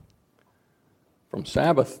from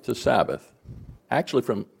Sabbath to Sabbath, actually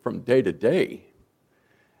from day to day,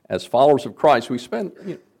 as followers of Christ, we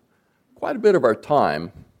spend quite a bit of our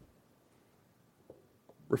time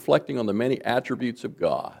reflecting on the many attributes of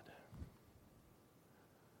God.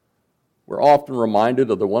 We're often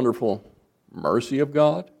reminded of the wonderful mercy of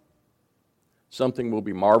God, something we'll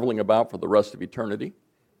be marveling about for the rest of eternity.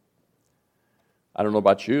 I don't know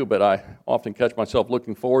about you, but I often catch myself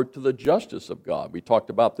looking forward to the justice of God. We talked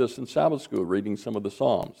about this in Sabbath school, reading some of the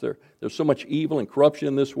Psalms. There's so much evil and corruption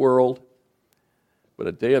in this world, but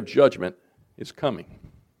a day of judgment is coming.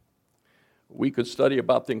 We could study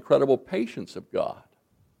about the incredible patience of God.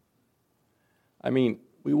 I mean,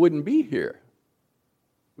 we wouldn't be here.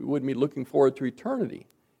 We wouldn't be looking forward to eternity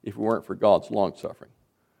if it weren't for God's long-suffering.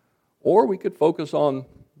 Or we could focus on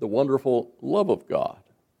the wonderful love of God.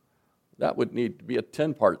 That would need to be a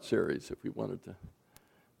 10-part series if we wanted to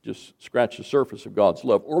just scratch the surface of God's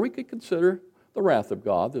love. Or we could consider the wrath of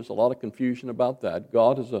God. There's a lot of confusion about that.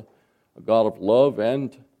 God is a God of love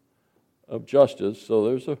and of justice,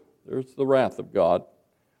 so there's the wrath of God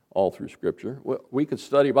all through Scripture. We could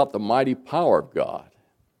study about the mighty power of God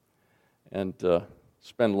and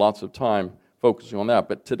spend lots of time focusing on that.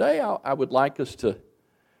 But today I would like us to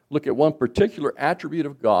look at one particular attribute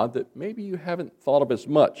of God that maybe you haven't thought of as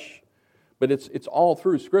much, but it's all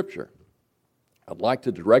through Scripture. I'd like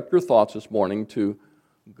to direct your thoughts this morning to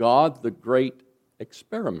God, the great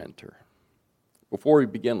experimenter. Before we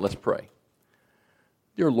begin, let's pray.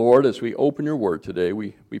 Dear Lord, as we open your word today,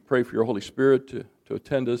 we pray for your Holy Spirit to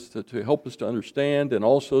attend us, to help us to understand, and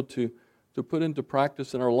also to put into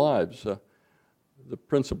practice in our lives the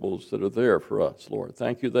principles that are there for us, Lord.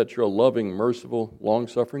 Thank you that you're a loving, merciful,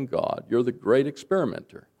 long-suffering God. You're the great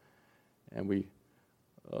experimenter. And we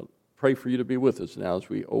pray for you to be with us now as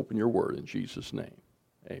we open your word in Jesus' name.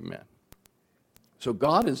 Amen. So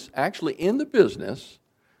God is actually in the business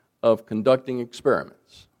of conducting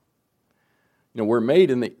experiments. We're made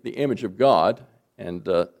in the image of God, and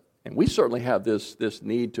we certainly have this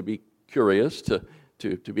need to be curious, to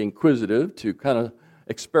be inquisitive, to kind of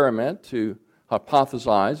experiment, to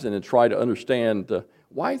hypothesize, and to try to understand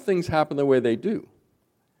why things happen the way they do.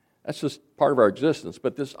 That's just part of our existence.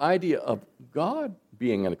 But this idea of God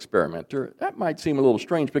being an experimenter, that might seem a little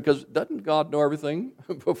strange, because doesn't God know everything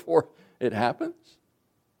before it happens?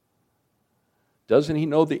 Doesn't he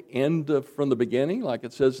know the end from the beginning, like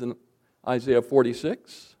it says in Isaiah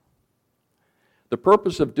 46? The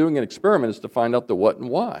purpose of doing an experiment is to find out the what and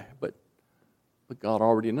why, but God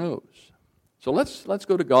already knows. So let's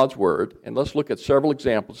go to God's Word, and let's look at several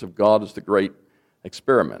examples of God as the great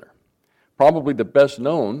experimenter. Probably the best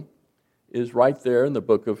known is right there in the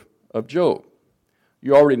book of Job.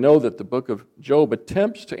 You already know that the book of Job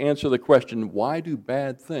attempts to answer the question, why do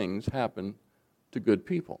bad things happen to good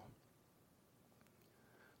people?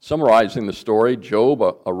 Summarizing the story, Job,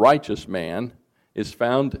 a righteous man, is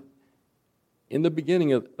found in the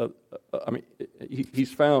beginning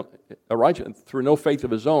he's found a righteous, through no faith of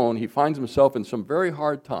his own, he finds himself in some very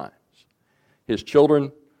hard times. His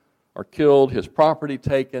children are killed, his property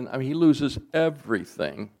taken. He loses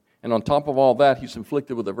everything. And on top of all that, he's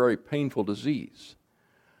inflicted with a very painful disease.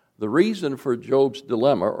 The reason for Job's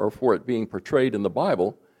dilemma, or for it being portrayed in the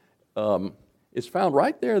Bible, is found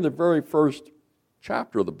right there in the very first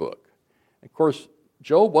chapter of the book. Of course,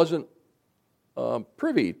 Job wasn't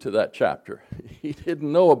privy to that chapter. He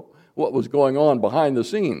didn't know what was going on behind the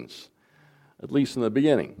scenes, at least in the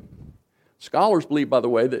beginning. Scholars believe, by the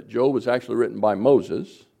way, that Job was actually written by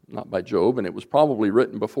Moses, not by Job, and it was probably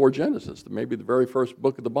written before Genesis, maybe the very first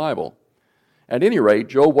book of the Bible. At any rate,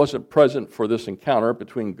 Job wasn't present for this encounter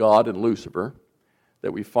between God and Lucifer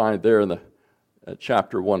that we find there in the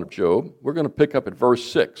chapter 1 of Job. We're going to pick up at verse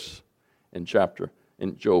 6 in Job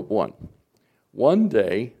 1. One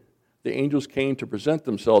day, the angels came to present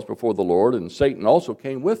themselves before the Lord, and Satan also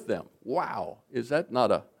came with them. Wow, is that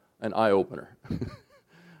not an eye-opener?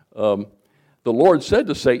 The Lord said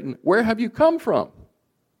to Satan, "Where have you come from?"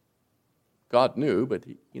 God knew, but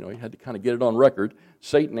he had to kind of get it on record.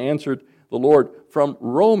 Satan answered the Lord, "From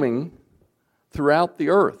roaming throughout the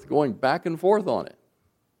earth," going back and forth on it.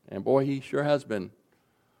 And boy, he sure has been.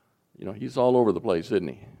 He's all over the place, isn't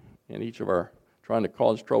he? And each of our trying to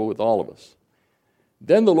cause trouble with all of us.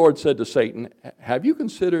 Then the Lord said to Satan, "Have you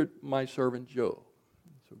considered my servant Job?"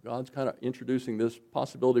 So God's kind of introducing this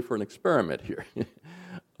possibility for an experiment here.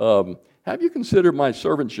 Have you considered my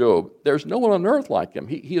servant Job? There's no one on earth like him.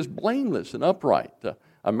 He is blameless and upright,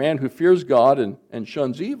 a man who fears God and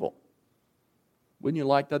shuns evil. Wouldn't you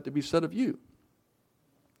like that to be said of you?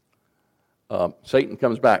 Satan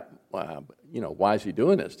comes back. Why is he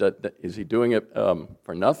doing this? Is he doing it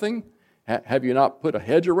for nothing? Have you not put a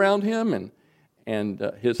hedge around him and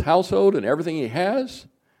his household and everything he has?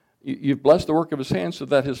 You've blessed the work of his hands so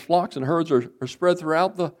that his flocks and herds are spread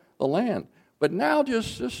throughout the land. But now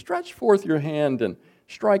just stretch forth your hand and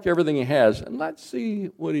strike everything he has, and let's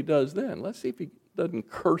see what he does then. Let's see if he doesn't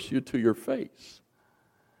curse you to your face.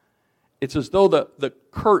 It's as though the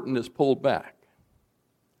curtain is pulled back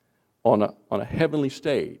on a heavenly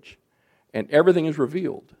stage, and everything is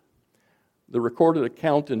revealed. The recorded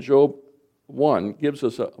account in Job 1 gives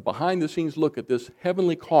us a behind-the-scenes look at this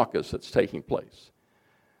heavenly caucus that's taking place.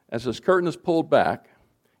 As this curtain is pulled back,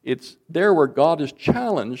 it's there where God is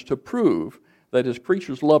challenged to prove that his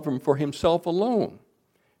creatures love him for himself alone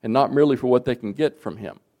and not merely for what they can get from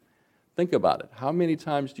him. Think about it. How many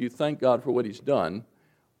times do you thank God for what he's done,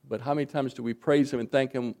 but how many times do we praise him and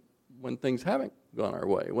thank him when things haven't gone our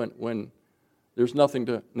way, when there's nothing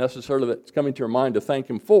to necessarily that's coming to your mind to thank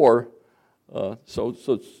him for? So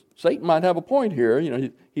Satan might have a point here.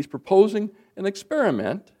 He's proposing an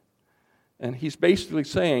experiment, and he's basically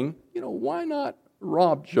saying, why not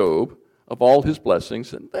rob Job of all his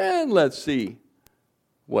blessings, and then let's see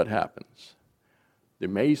what happens. The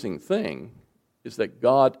amazing thing is that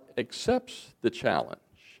God accepts the challenge,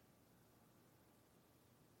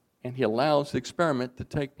 and he allows the experiment to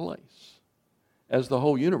take place as the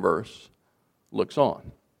whole universe looks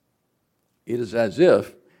on. It is as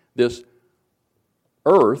if this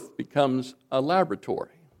earth becomes a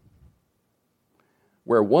laboratory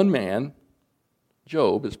where one man,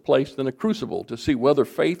 Job, is placed in a crucible to see whether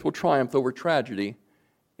faith will triumph over tragedy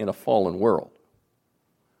in a fallen world.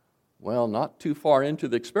 Well, not too far into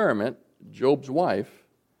the experiment, Job's wife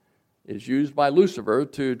is used by Lucifer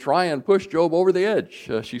to try and push Job over the edge.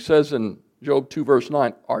 She says in Job 2, verse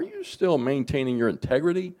 9, "Are you still maintaining your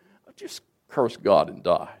integrity? Just curse God and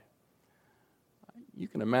die." You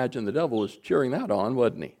can imagine the devil is cheering that on,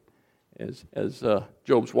 wasn't he? As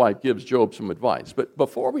Job's wife gives Job some advice. But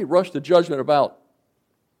before we rush to judgment about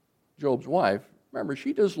Job's wife, remember,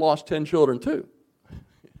 she just lost 10 children too.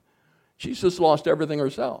 She's just lost everything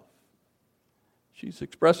herself. She's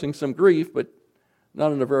expressing some grief, but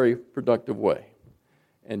not in a very productive way.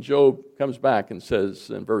 And Job comes back and says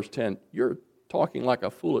in verse 10, "You're talking like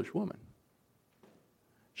a foolish woman.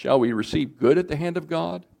 Shall we receive good at the hand of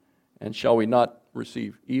God? And shall we not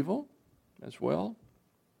receive evil as well?"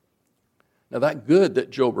 Now that good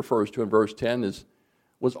that Job refers to in verse 10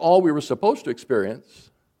 was all we were supposed to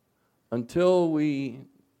experience until we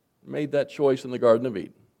made that choice in the Garden of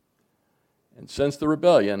Eden. And since the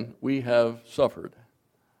rebellion, we have suffered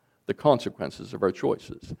the consequences of our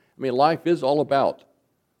choices. I mean, life is all about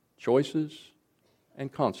choices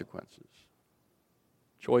and consequences.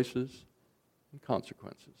 Choices and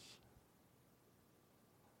consequences.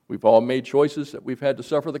 We've all made choices that we've had to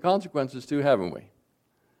suffer the consequences to, haven't we?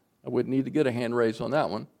 I wouldn't need to get a hand raised on that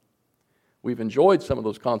one. We've enjoyed some of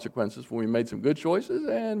those consequences when we made some good choices,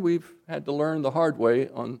 and we've had to learn the hard way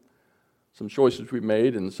on some choices we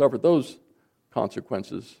made and suffered those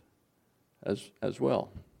consequences as well.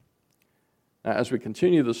 Now, as we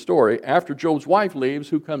continue the story, after Job's wife leaves,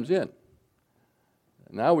 who comes in?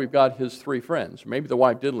 Now we've got his three friends. Maybe the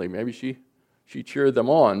wife did leave. Maybe she cheered them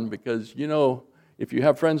on because, if you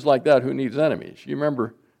have friends like that, who needs enemies? You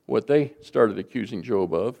remember what they started accusing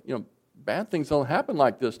Job of. Bad things don't happen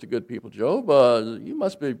like this to good people, Job. You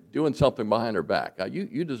must be doing something behind her back.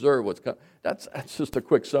 You deserve what's coming. That's just a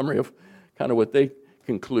quick summary of kind of what they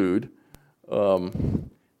conclude.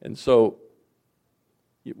 And so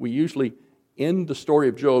we usually end the story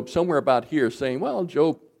of Job somewhere about here saying, well,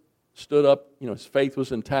 Job stood up, his faith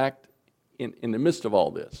was intact in the midst of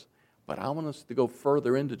all this. But I want us to go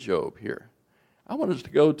further into Job here. I want us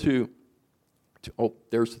to go to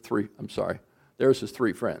there's his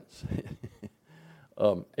three friends.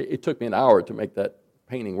 It took me an hour to make that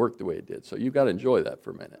painting work the way it did, so you've got to enjoy that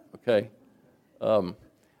for a minute, okay? That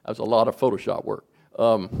was a lot of Photoshop work.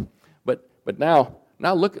 But now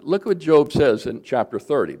look what Job says in chapter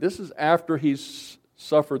 30. This is after he's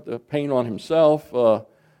suffered the pain on himself,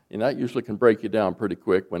 and that usually can break you down pretty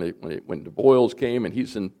quick when the boils came and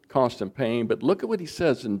he's in constant pain. But look at what he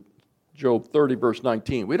says in Job 30, verse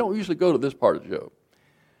 19. We don't usually go to this part of Job.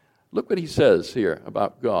 Look what he says here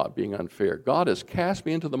about God being unfair. "God has cast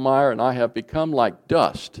me into the mire, and I have become like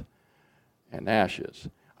dust and ashes.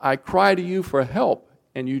 I cry to you for help,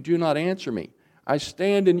 and you do not answer me. I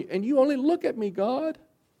stand and you only look at me, God.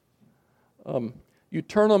 You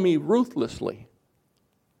turn on me ruthlessly.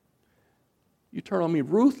 You turn on me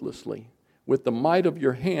ruthlessly. With the might of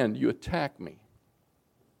your hand, you attack me."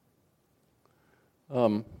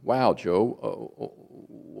 Wow, Joe.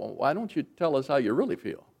 Why don't you tell us how you really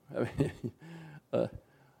feel?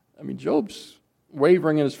 I mean, Job's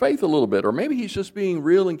wavering in his faith a little bit, or maybe he's just being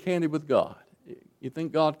real and candid with God. You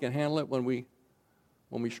think God can handle it when we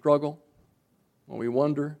struggle, when we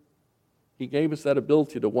wonder? He gave us that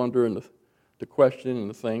ability to wonder and to question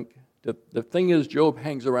and to think. The thing is, Job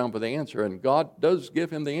hangs around for the answer, and God does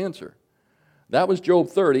give him the answer. That was Job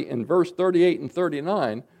 30. In verse 38 and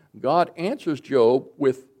 39, God answers Job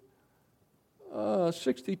with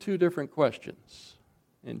 62 different questions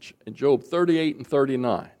in Job 38 and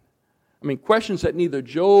 39. I mean, questions that neither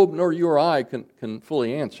Job nor you or I can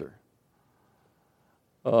fully answer.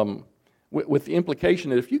 With the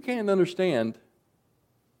implication that if you can't understand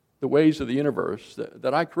the ways of the universe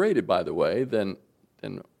that I created, by the way, then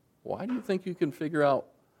why do you think you can figure out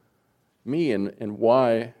me and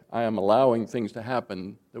why I am allowing things to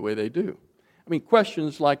happen the way they do? I mean,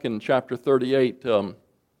 questions like in chapter 38,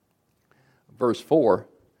 verse 4,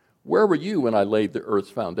 where were you when I laid the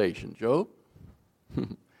earth's foundation, Job?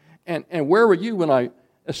 and where were you when I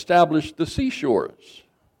established the seashores?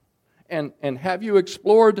 And have you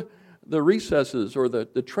explored the recesses or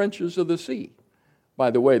the trenches of the sea?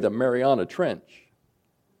 By the way, the Mariana Trench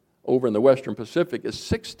over in the Western Pacific is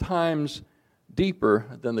 6 times deeper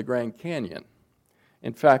than the Grand Canyon.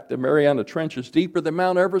 In fact, the Mariana Trench is deeper than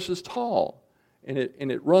Mount Everest is tall, and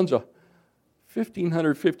it runs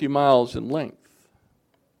 1,550 miles in length,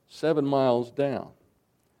 7 miles down.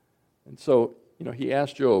 And so, he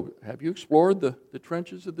asked Job, have you explored the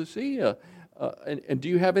trenches of the sea? And do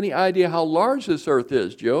you have any idea how large this earth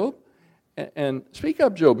is, Job? And speak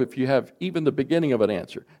up, Job, if you have even the beginning of an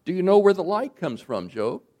answer. Do you know where the light comes from,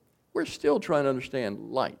 Job? We're still trying to understand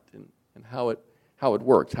light and how it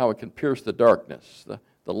works, how it can pierce the darkness,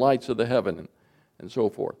 the lights of the heaven, and so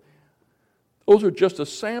forth. Those are just a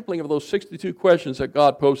sampling of those 62 questions that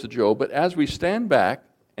God posed to Job. But as we stand back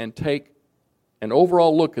and take an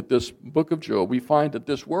overall look at this book of Job, we find that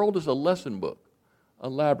this world is a lesson book, a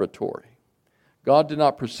laboratory. God did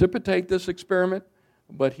not precipitate this experiment,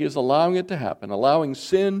 but He is allowing it to happen, allowing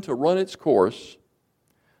sin to run its course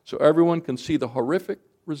so everyone can see the horrific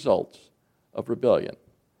results of rebellion.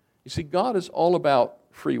 You see, God is all about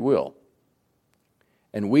free will.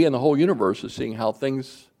 And we in the whole universe are seeing how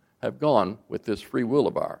things have gone with this free will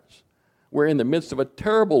of ours. We're in the midst of a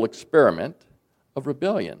terrible experiment of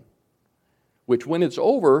rebellion, which when it's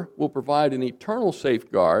over will provide an eternal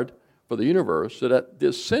safeguard for the universe so that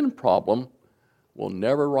this sin problem will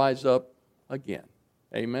never rise up again.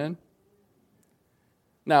 Amen?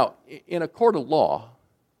 Now, in a court of law,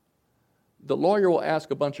 the lawyer will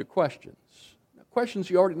ask a bunch of questions. Questions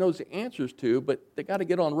he already knows the answers to, but they got to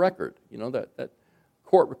get on record. That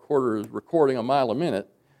court recorder is recording a mile a minute,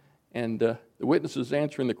 and the witness is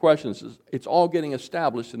answering the questions. It's all getting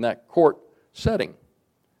established in that court setting.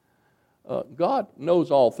 God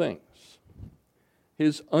knows all things.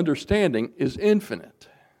 His understanding is infinite.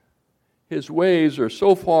 His ways are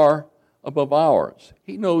so far above ours.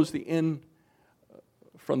 He knows the end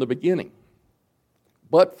from the beginning.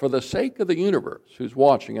 But for the sake of the universe who's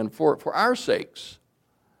watching, and for our sakes,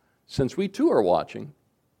 since we too are watching,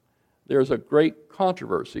 there's a great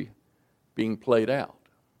controversy being played out.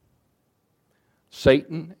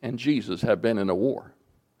 Satan and Jesus have been in a war.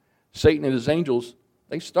 Satan and his angels,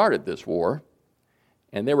 they started this war,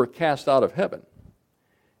 and they were cast out of heaven.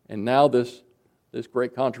 And now this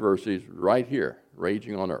great controversy is right here,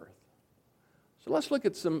 raging on earth. So let's look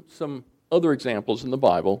at some other examples in the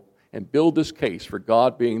Bible and build this case for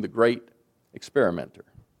God being the great experimenter.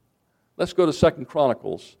 Let's go to 2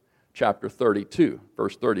 Chronicles chapter 32,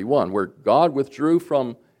 verse 31, where God withdrew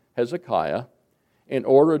from Hezekiah in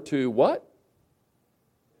order to what?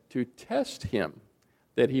 To test him,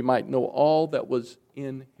 that he might know all that was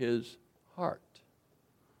in his heart.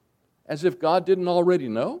 As if God didn't already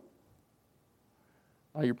know?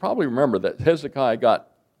 Now, you probably remember that Hezekiah got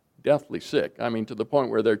deathly sick. I mean, to the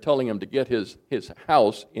point where they're telling him to get his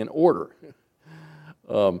house in order.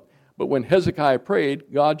 But when Hezekiah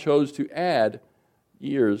prayed, God chose to add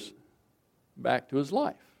years back to his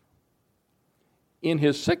life. In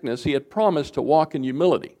his sickness, he had promised to walk in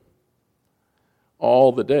humility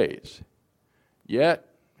all the days. Yet,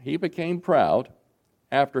 he became proud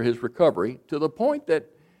after his recovery to the point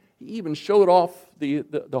that he even showed off the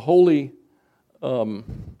holy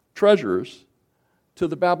treasures to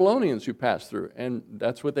the Babylonians who passed through. And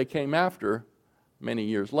that's what they came after many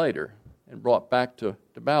years later and brought back to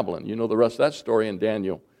Babylon. You know the rest of that story in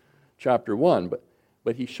Daniel chapter 1.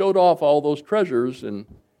 But he showed off all those treasures, and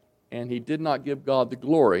he did not give God the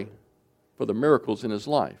glory for the miracles in his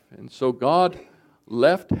life. And so God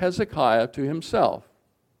left Hezekiah to himself,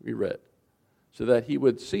 we read, so that he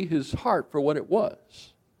would see his heart for what it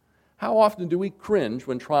was. How often do we cringe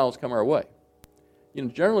when trials come our way?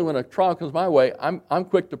 Generally when a trial comes my way, I'm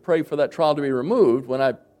quick to pray for that trial to be removed when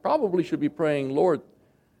I probably should be praying, Lord,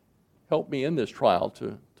 help me in this trial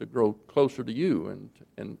to grow closer to you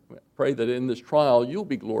and pray that in this trial you'll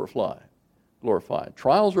be glorified.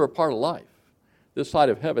 Trials are a part of life. This side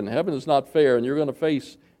of heaven is not fair, and you're going to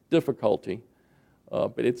face difficulty,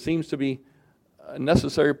 but it seems to be a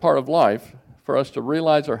necessary part of life for us to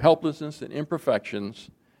realize our helplessness and imperfections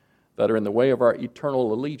that are in the way of our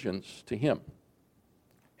eternal allegiance to Him.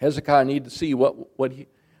 Hezekiah needed to see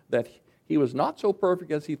that he was not so perfect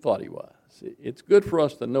as he thought he was. It's good for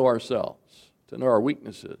us to know ourselves, to know our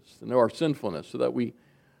weaknesses, to know our sinfulness, so that we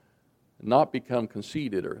not become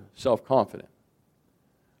conceited or self-confident.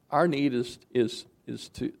 Our need is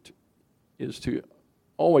to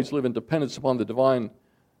always live in dependence upon the divine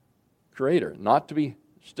Creator, not to be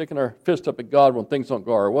sticking our fist up at God when things don't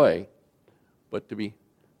go our way, but to be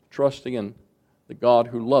trusting in the God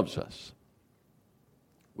who loves us.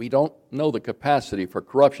 We don't know the capacity for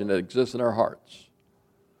corruption that exists in our hearts,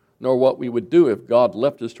 nor what we would do if God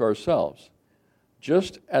left us to ourselves.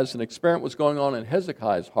 Just as an experiment was going on in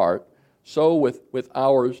Hezekiah's heart, so with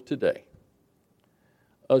ours today.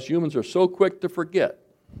 Us humans are so quick to forget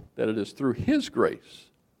that it is through His grace,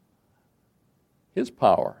 His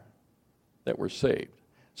power, that we're saved.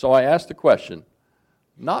 So I ask the question,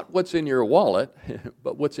 not what's in your wallet,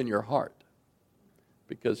 but what's in your heart.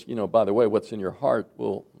 Because, by the way, what's in your heart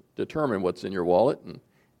will determine what's in your wallet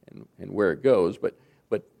and where it goes. But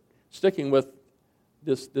sticking with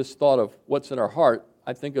this thought of what's in our heart,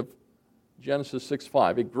 I think of Genesis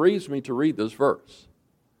 6:5. It grieves me to read this verse.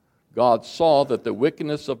 God saw that the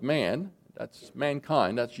wickedness of man, that's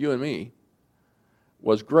mankind, that's you and me,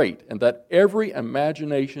 was great, and that every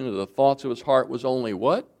imagination of the thoughts of his heart was only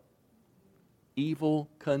what? Evil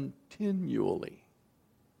continually.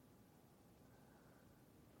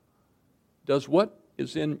 Does what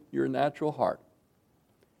is in your natural heart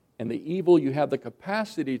and the evil you have the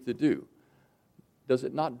capacity to do, does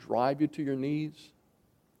it not drive you to your knees,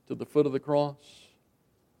 to the foot of the cross?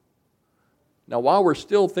 Now, while we're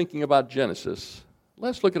still thinking about Genesis,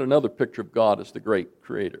 let's look at another picture of God as the great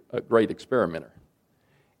creator, a great experimenter.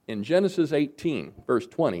 In Genesis 18, verse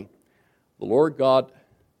 20, the Lord God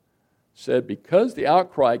said, because the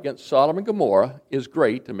outcry against Sodom and Gomorrah is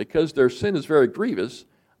great, and because their sin is very grievous,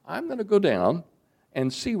 I'm going to go down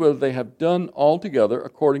and see whether they have done altogether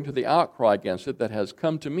according to the outcry against it that has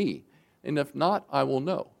come to me. And if not, I will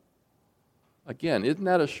know. Again, isn't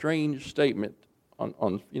that a strange statement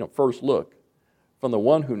on first look? From the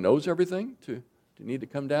one who knows everything to need to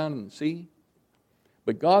come down and see?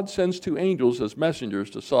 But God sends two angels as messengers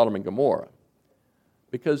to Sodom and Gomorrah.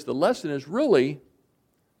 Because the lesson is really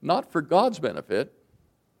not for God's benefit.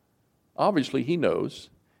 Obviously, He knows.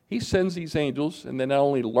 He sends these angels, and they not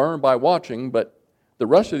only learn by watching, but the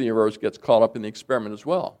rest of the universe gets caught up in the experiment as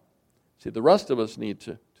well. See, the rest of us need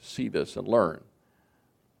to see this and learn.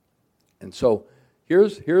 And so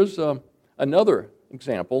here's another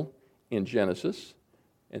example in Genesis.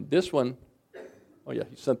 And this one, oh yeah,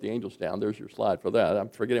 He sent the angels down. There's your slide for that. I'm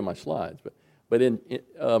forgetting my slides. But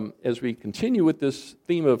as we continue with this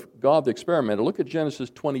theme of God the experimenter, look at Genesis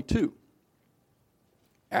 22.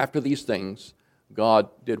 After these things, God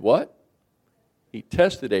did what? He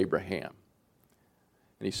tested Abraham.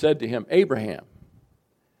 And He said to him, Abraham.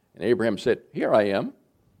 And Abraham said, here I am.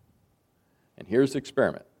 And here's the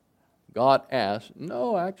experiment. God asked,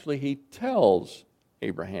 no, actually He tells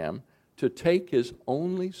Abraham to take his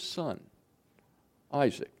only son,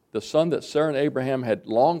 Isaac, the son that Sarah and Abraham had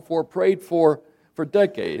longed for, prayed for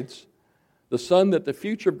decades, the son that the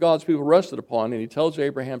future of God's people rested upon, and He tells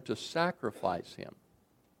Abraham to sacrifice him,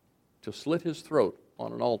 to slit his throat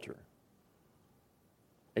on an altar.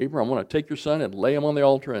 Abraham, I want to take your son and lay him on the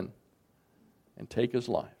altar and take his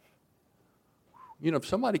life. If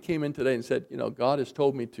somebody came in today and said, God has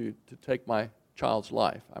told me to take my child's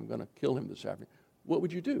life, I'm going to kill him this afternoon, what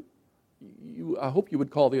would you do? I hope you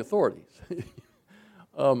would call the authorities.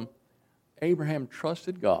 Abraham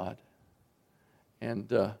trusted God,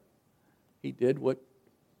 and he did what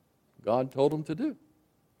God told him to do.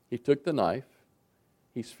 He took the knife.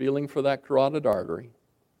 He's feeling for that carotid artery.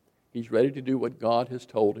 He's ready to do what God has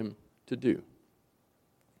told him to do.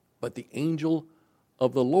 But the angel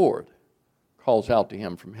of the Lord calls out to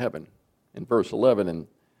him from heaven in verse 11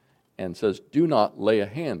 and says, do not lay a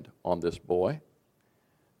hand on this boy.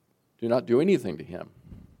 Do not do anything to him.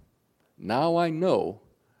 Now I know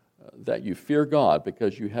that you fear God,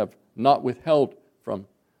 because you have not withheld from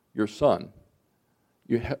your son.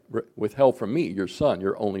 You have withheld from me, your son,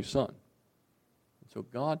 your only son. So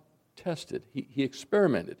God tested. He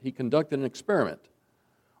experimented. He conducted an experiment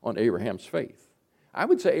on Abraham's faith. I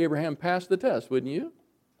would say Abraham passed the test, wouldn't you?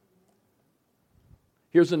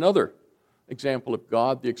 Here's another example of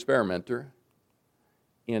God the experimenter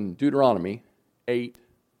in Deuteronomy 8,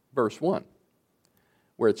 verse 1,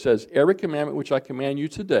 where it says, "Every commandment which I command you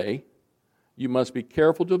today, you must be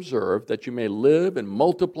careful to observe, that you may live and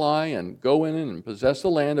multiply and go in and possess the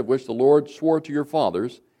land of which the Lord swore to your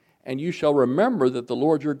fathers, and you shall remember that the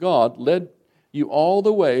Lord your God led you all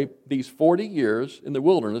the way these 40 years in the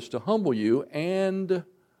wilderness to humble you and,"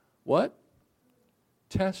 what?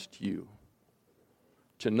 "Test you,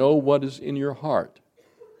 to know what is in your heart,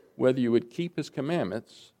 whether you would keep his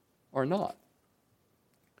commandments or not."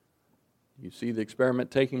 You see the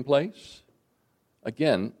experiment taking place?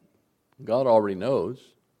 Again, God already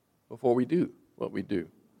knows before we do what we do.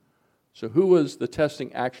 So who was the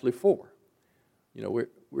testing actually for? You know,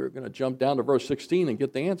 we're going to jump down to verse 16 and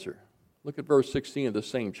get the answer. Look at verse 16 of the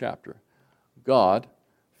same chapter. "God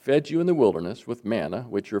fed you in the wilderness with manna,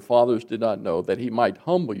 which your fathers did not know, that he might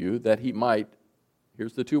humble you, that he might,"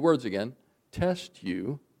 here's the two words again, "test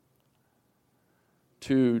you,"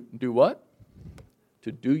 to do what?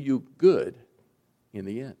 To do you good in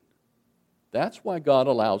the end. That's why God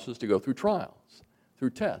allows us to go through trials, through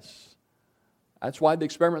tests. That's why the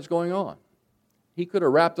experiment's going on. He could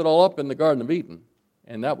have wrapped it all up in the Garden of Eden,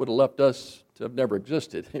 and that would have left us to have never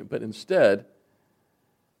existed. But instead,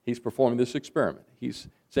 he's performing this experiment. He's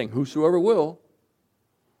saying, "Whosoever will,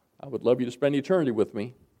 I would love you to spend eternity with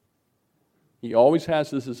me." He always has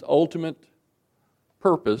this ultimate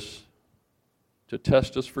purpose to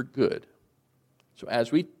test us for good. So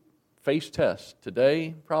as we face tests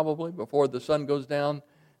today, probably, before the sun goes down,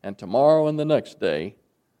 and tomorrow and the next day,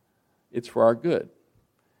 it's for our good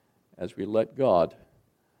as we let God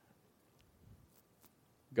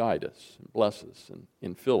guide us and bless us and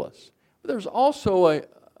infill us. But there's also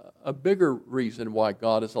a bigger reason why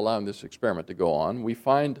God is allowing this experiment to go on. We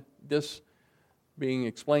find this being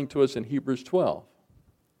explained to us in Hebrews 12,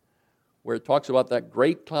 where it talks about that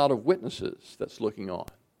great cloud of witnesses that's looking on.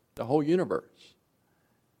 The whole universe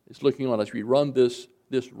is looking on as we run this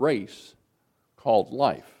race called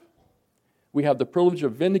life. We have the privilege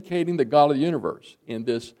of vindicating the God of the universe in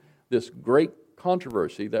this great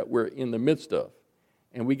controversy that we're in the midst of.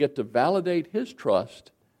 And we get to validate his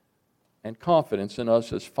trust and confidence in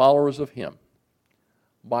us as followers of him.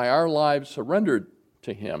 By our lives surrendered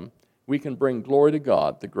to him, we can bring glory to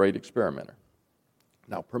God, the great experimenter.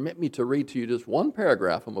 Now, permit me to read to you just one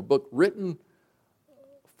paragraph from a book written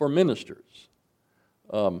for ministers.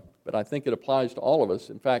 But I think it applies to all of us.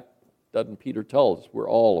 In fact, doesn't Peter tell us we're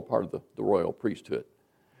all a part of the royal priesthood?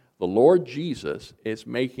 The Lord Jesus is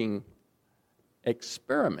making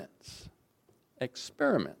experiments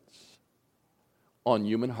on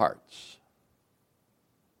human hearts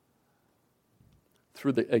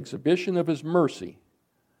through the exhibition of his mercy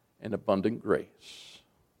and abundant grace.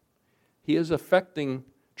 He is effecting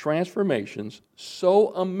transformations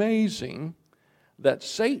so amazing that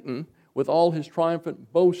Satan, with all his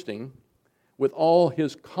triumphant boasting, with all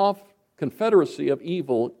his confederacy of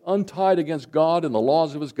evil untied against God and the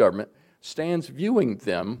laws of his government, stands viewing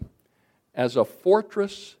them as a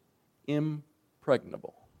fortress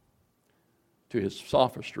impregnable to his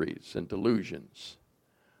sophistries and delusions.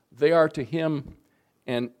 They are to him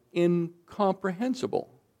an incomprehensible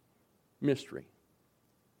mystery.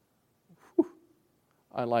 Whew.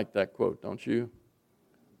 I like that quote, don't you?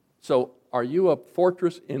 So, are you a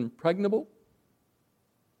fortress impregnable?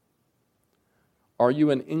 Are you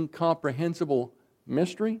an incomprehensible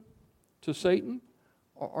mystery to Satan?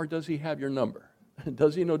 Or does he have your number?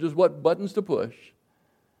 Does he know just what buttons to push?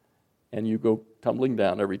 And you go tumbling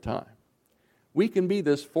down every time. We can be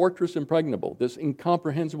this fortress impregnable, this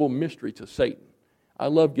incomprehensible mystery to Satan. I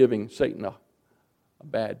love giving Satan a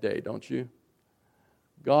bad day, don't you?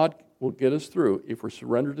 God will get us through if we're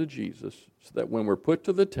surrendered to Jesus, so that when we're put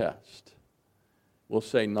to the test, we'll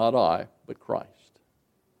say, "Not I, but Christ,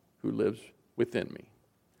 who lives within me."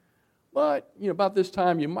 But, about this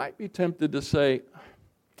time, you might be tempted to say,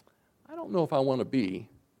 "I don't know if I want to be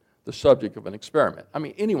the subject of an experiment." I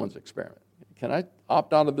mean, anyone's experiment. Can I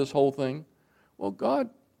opt out of this whole thing? Well, God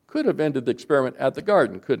could have ended the experiment at the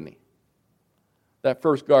garden, couldn't he? That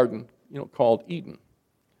first garden, called Eden.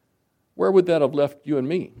 Where would that have left you and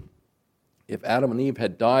me if Adam and Eve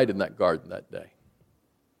had died in that garden that day?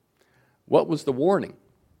 What was the warning?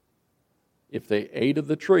 If they ate of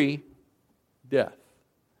the tree, death.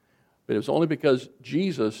 But it was only because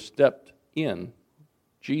Jesus stepped in,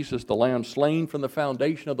 Jesus, the Lamb slain from the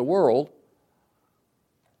foundation of the world,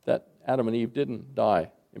 that Adam and Eve didn't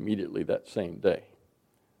die immediately that same day.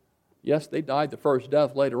 Yes, they died the first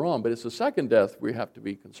death later on, but it's the second death we have to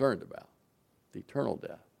be concerned about, the eternal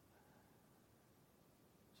death.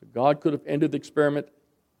 So God could have ended the experiment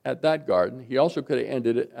at that garden. He also could have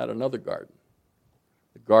ended it at another garden,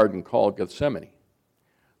 the garden called Gethsemane.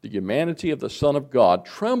 The humanity of the Son of God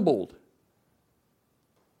trembled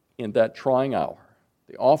in that trying hour.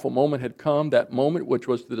 The awful moment had come, that moment which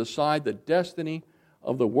was to decide the destiny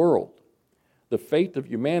of the world. The fate of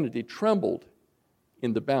humanity trembled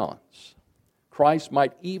in the balance. Christ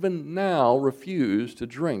might even now refuse to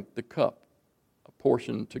drink the cup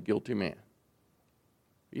apportioned to guilty man.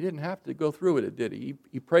 He didn't have to go through it, did he?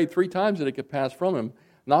 He prayed 3 times that it could pass from him,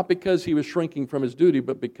 not because he was shrinking from his duty,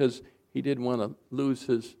 but because he didn't want to lose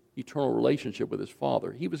his eternal relationship with his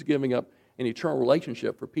Father. He was giving up an eternal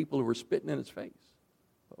relationship for people who were spitting in his face.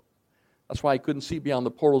 That's why he couldn't see beyond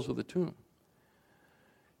the portals of the tomb.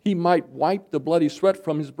 He might wipe the bloody sweat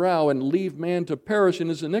from his brow and leave man to perish in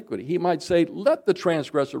his iniquity. He might say, let the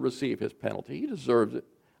transgressor receive his penalty. He deserves it.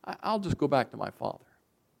 I'll just go back to my Father.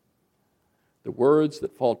 The words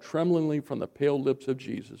that fall tremblingly from the pale lips of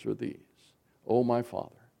Jesus are these: O my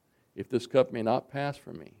Father, if this cup may not pass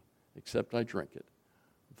from me, except I drink it,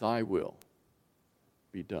 thy will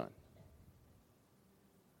be done.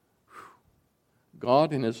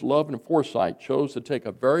 God, in his love and foresight, chose to take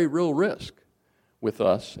a very real risk with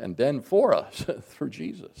us and then for us through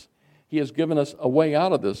Jesus. He has given us a way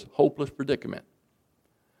out of this hopeless predicament.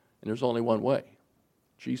 And there's only one way.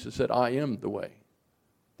 Jesus said, I am the way,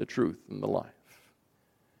 the truth, and the life.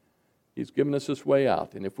 He's given us this way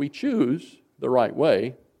out. And if we choose the right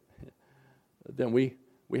way, then we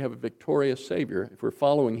have a victorious Savior. If we're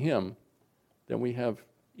following him, then we have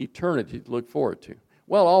eternity to look forward to.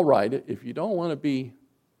 Well, all right, if you don't want to be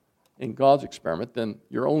in God's experiment, then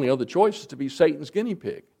your only other choice is to be Satan's guinea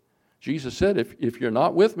pig. Jesus said, if you're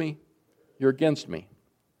not with me, you're against me.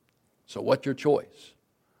 So what's your choice?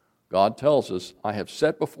 God tells us, I have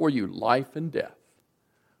set before you life and death,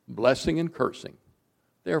 blessing and cursing.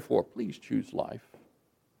 Therefore, please choose life.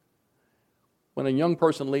 When a young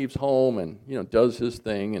person leaves home and does his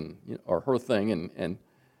thing and or her thing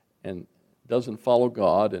and doesn't follow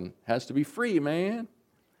God and has to be free, man,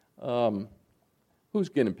 whose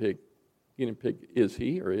guinea pig is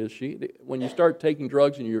he or is she? When you start taking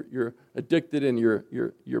drugs and you're addicted and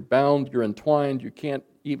you're bound, you're entwined, you can't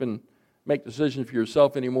even make decisions for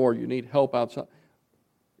yourself anymore, you need help outside.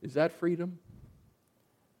 Is that freedom?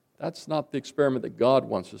 That's not the experiment that God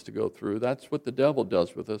wants us to go through. That's what the devil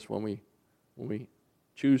does with us when we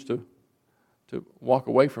choose to walk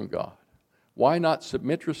away from God. Why not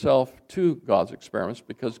submit yourself to God's experiments?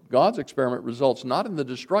 Because God's experiment results not in the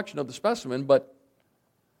destruction of the specimen, but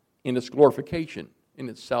in its glorification, in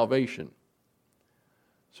its salvation.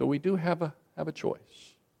 So we do have a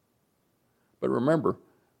choice. But remember,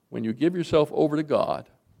 when you give yourself over to God,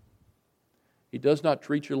 he does not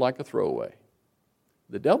treat you like a throwaway.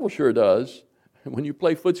 The devil sure does. When you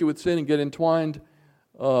play footsie with sin and get entwined,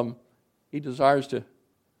 he desires to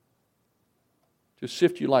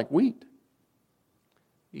sift you like wheat.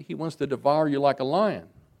 He wants to devour you like a lion.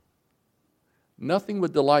 Nothing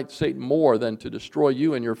would delight Satan more than to destroy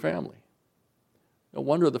you and your family. No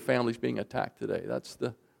wonder the family's being attacked today. That's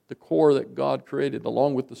the core that God created.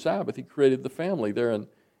 Along with the Sabbath, he created the family there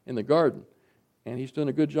in the garden. And he's doing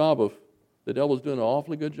a good job the devil's doing an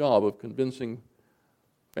awfully good job of convincing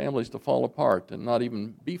families to fall apart and not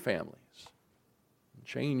even be families.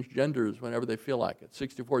 Change genders whenever they feel like it.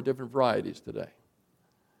 64 different varieties today.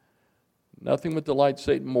 Nothing would delight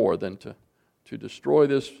Satan more than to destroy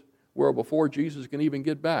this world before Jesus can even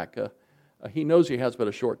get back. He knows he has but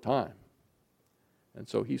a short time. And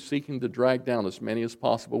so he's seeking to drag down as many as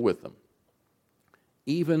possible with him.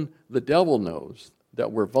 Even the devil knows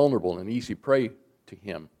that we're vulnerable and easy prey to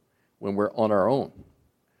him when we're on our own.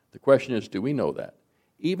 The question is, do we know that?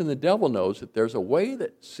 Even the devil knows that there's a way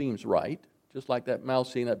that seems right, just like that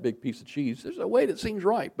mouse seeing that big piece of cheese. There's a way that seems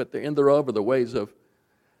right, but the end thereof are the ways of...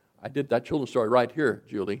 I did that children's story right here,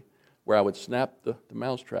 Julie, where I would snap the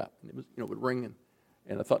mouse trap, and it was, would ring,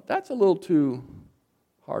 and I thought, that's a little too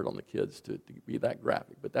hard on the kids to be that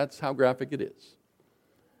graphic, but that's how graphic it is.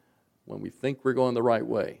 When we think we're going the right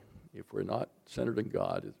way, if we're not centered in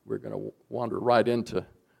God, we're going to wander right into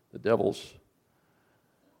the devil's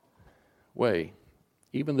way.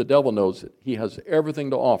 Even the devil knows that he has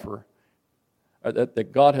everything to offer,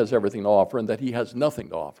 that God has everything to offer, and that he has nothing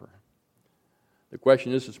to offer. The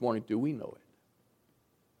question is this morning, do we know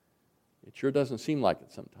it? It sure doesn't seem like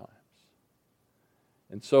it sometimes.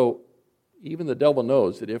 And so, even the devil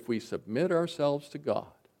knows that if we submit ourselves to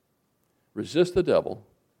God, resist the devil,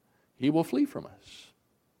 he will flee from us.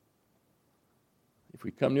 If we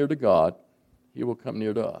come near to God, he will come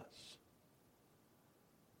near to us.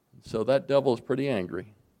 So that devil is pretty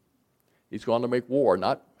angry. He's going to make war,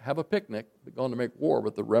 not have a picnic, but going to make war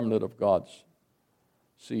with the remnant of God's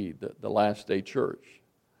seed, the last day church.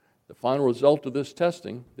 The final result of this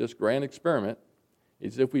testing, this grand experiment,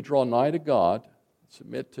 is if we draw nigh to God,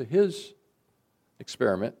 submit to his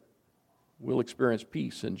experiment, we'll experience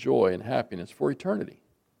peace and joy and happiness for eternity.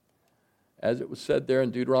 As it was said there in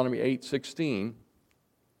Deuteronomy 8:16,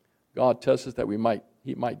 God tests us that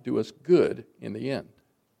he might do us good in the end.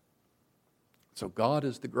 So God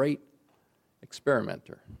is the great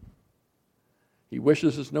experimenter. He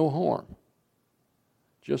wishes us no harm,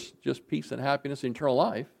 just peace and happiness and eternal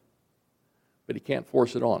life, but he can't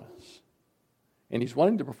force it on us. And he's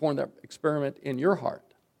wanting to perform that experiment in your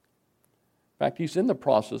heart. In fact, he's in the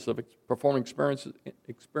process of performing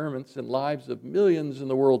experiments in lives of millions in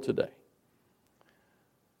the world today.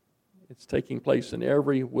 It's taking place in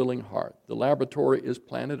every willing heart. The laboratory is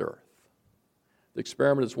planet Earth. The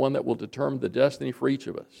experiment is one that will determine the destiny for each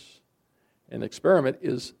of us. And the experiment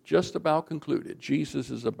is just about concluded. Jesus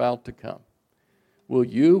is about to come.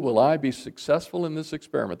 Will I be successful in this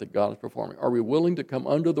experiment that God is performing? Are we willing to come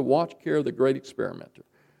under the watch care of the great experimenter?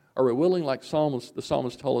 Are we willing, like the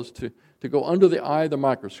psalmist told us, to go under the eye of the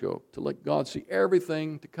microscope, to let God see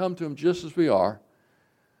everything, to come to him just as we are,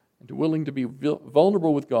 and to willing to be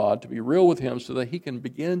vulnerable with God, to be real with him so that he can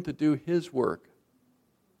begin to do his work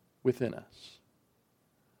within us?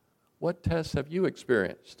 What tests have you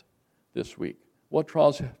experienced this week? What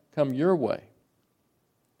trials have come your way?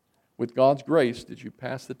 With God's grace, did you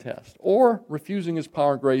pass the test? Or, refusing his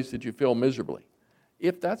power and grace, did you fail miserably?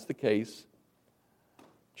 If that's the case,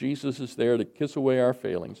 Jesus is there to kiss away our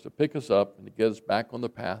failings, to pick us up, and to get us back on the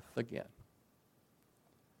path again.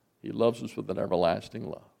 He loves us with an everlasting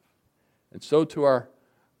love. And so to our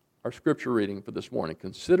scripture reading for this morning,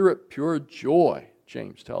 consider it pure joy,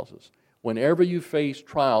 James tells us, whenever you face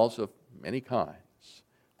trials of many kinds,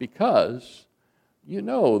 because you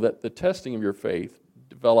know that the testing of your faith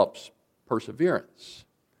develops perseverance.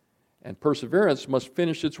 And perseverance must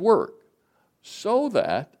finish its work so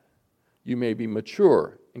that you may be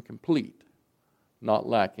mature and complete, not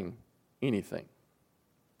lacking anything.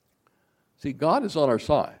 See, God is on our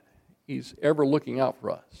side. He's ever looking out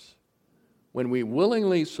for us. When we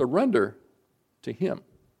willingly surrender to him,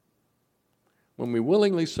 we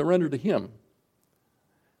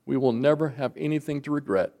will never have anything to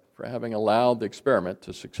regret for having allowed the experiment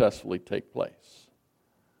to successfully take place.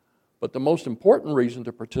 But the most important reason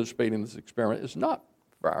to participate in this experiment is not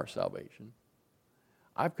for our salvation.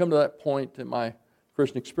 I've come to that point in my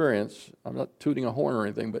Christian experience. I'm not tooting a horn or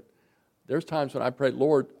anything, but there's times when I pray,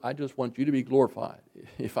 Lord, I just want you to be glorified.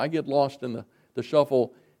 If I get lost in the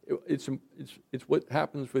shuffle, it's what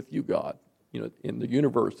happens with you, God, in the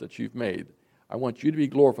universe that you've made. I want you to be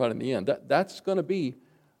glorified in the end. That's going to be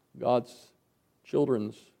God's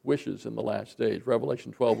children's wishes in the last days.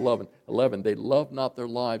 Revelation 12:11, they love not their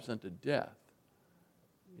lives unto death.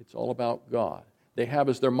 It's all about God. They have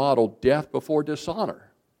as their motto, death before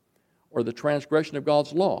dishonor, or the transgression of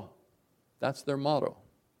God's law. That's their motto.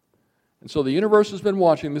 And so the universe has been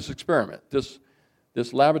watching this experiment,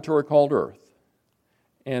 this laboratory called Earth.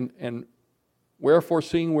 And wherefore,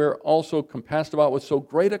 seeing we're also compassed about with so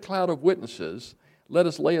great a cloud of witnesses, let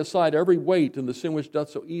us lay aside every weight and the sin which doth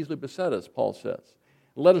so easily beset us, Paul says.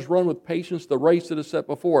 And let us run with patience the race that is set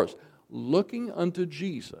before us, looking unto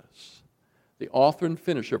Jesus, the author and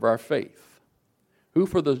finisher of our faith, who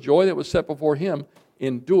for the joy that was set before him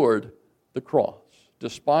endured the cross,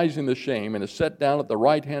 despising the shame, and is set down at the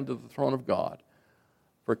right hand of the throne of God.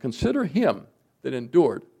 For consider him that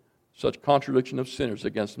endured such contradiction of sinners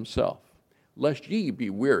against himself, lest ye be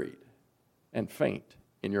wearied and faint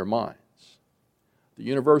in your minds. The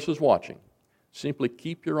universe is watching. Simply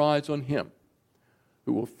keep your eyes on him,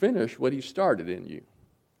 who will finish what he started in you,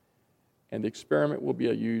 and the experiment will be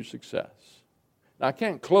a huge success. Now, I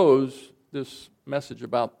can't close this message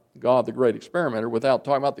about God, the great experimenter, without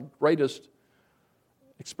talking about the greatest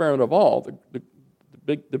experiment of all,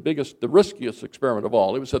 the biggest, the riskiest experiment of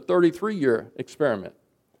all. It was a 33-year experiment,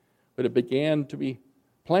 but it began to be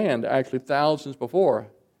planned actually thousands before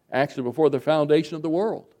the foundation of the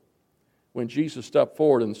world, when Jesus stepped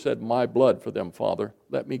forward and said, my blood for them, Father,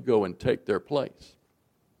 let me go and take their place.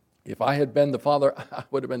 If I had been the Father, I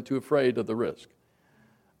would have been too afraid of the risk.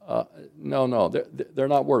 No, they're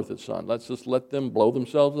not worth it, son. Let's just let them blow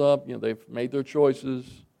themselves up. They've made their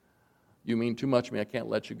choices. You mean too much to me, I can't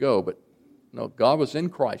let you go. But no, God was in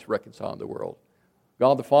Christ reconciling the world.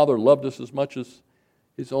 God the Father loved us as much as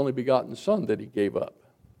his only begotten Son that he gave up.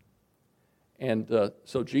 And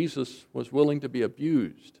so Jesus was willing to be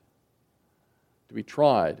abused, to be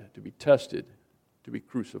tried, to be tested, to be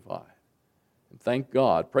crucified. And thank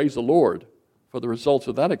God, praise the Lord, for the results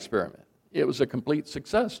of that experiment. It was a complete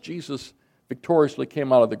success. Jesus victoriously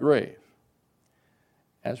came out of the grave.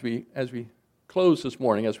 As we close this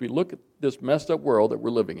morning, as we look at this messed up world that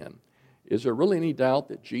we're living in, is there really any doubt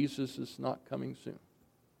that Jesus is not coming soon?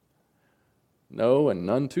 No, and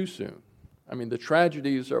none too soon. I mean, the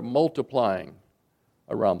tragedies are multiplying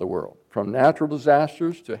around the world, from natural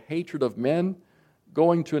disasters to hatred of men,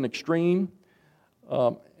 going to an extreme,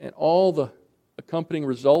 and all the accompanying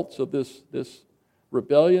results of this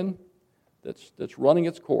rebellion that's running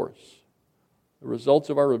its course. The results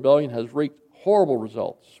of our rebellion has reaped horrible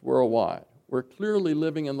results worldwide. We're clearly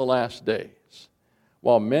living in the last days.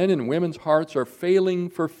 While men and women's hearts are failing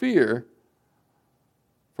for fear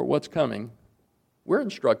for what's coming, we're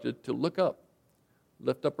instructed to look up,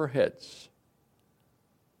 lift up our heads,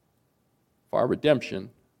 for our redemption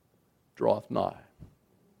draweth nigh.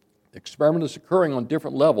 The experiment is occurring on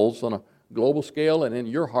different levels, on a global scale and in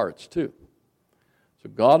your hearts too. So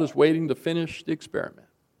God is waiting to finish the experiment,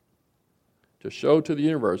 to show to the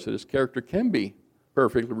universe that His character can be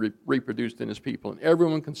perfectly reproduced in His people, and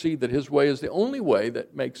everyone can see that His way is the only way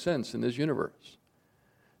that makes sense in this universe.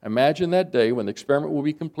 Imagine that day when the experiment will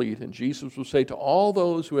be complete and Jesus will say to all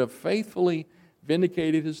those who have faithfully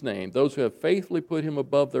vindicated His name, those who have faithfully put Him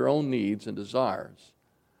above their own needs and desires,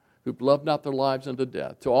 who've loved not their lives unto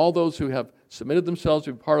death, to all those who have submitted themselves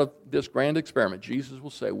to be part of this grand experiment, Jesus will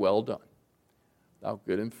say, well done, thou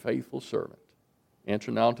good and faithful servant.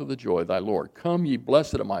 Enter now into the joy of thy Lord. Come, ye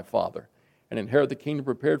blessed of my Father, and inherit the kingdom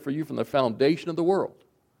prepared for you from the foundation of the world.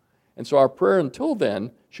 And so our prayer until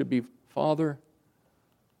then should be, Father,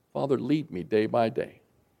 lead me day by day.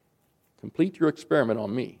 Complete your experiment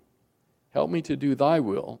on me. Help me to do thy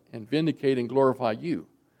will and vindicate and glorify you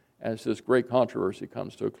as this great controversy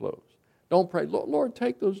comes to a close. Don't pray, Lord,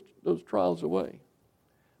 take those trials away.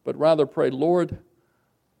 But rather pray, Lord,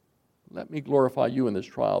 let me glorify you in this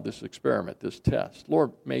trial, this experiment, this test.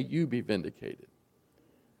 Lord, may you be vindicated.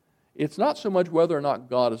 It's not so much whether or not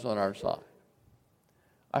God is on our side.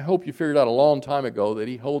 I hope you figured out a long time ago that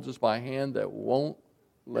He holds us by a hand that won't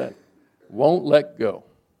let go.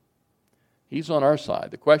 He's on our side.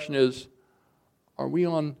 The question is, are we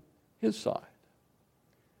on His side?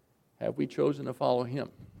 Have we chosen to follow Him?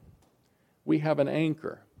 We have an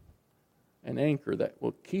anchor that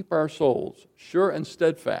will keep our souls sure and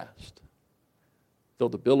steadfast till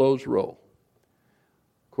the billows roll.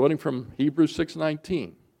 Quoting from Hebrews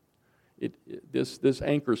 6:19, this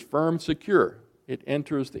anchor is firm, secure. It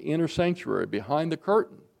enters the inner sanctuary behind the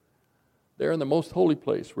curtain, there in the most holy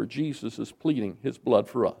place where Jesus is pleading His blood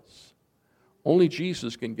for us. Only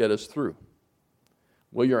Jesus can get us through.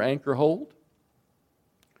 Will your anchor hold?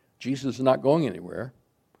 Jesus is not going anywhere.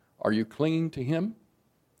 Are you clinging to Him?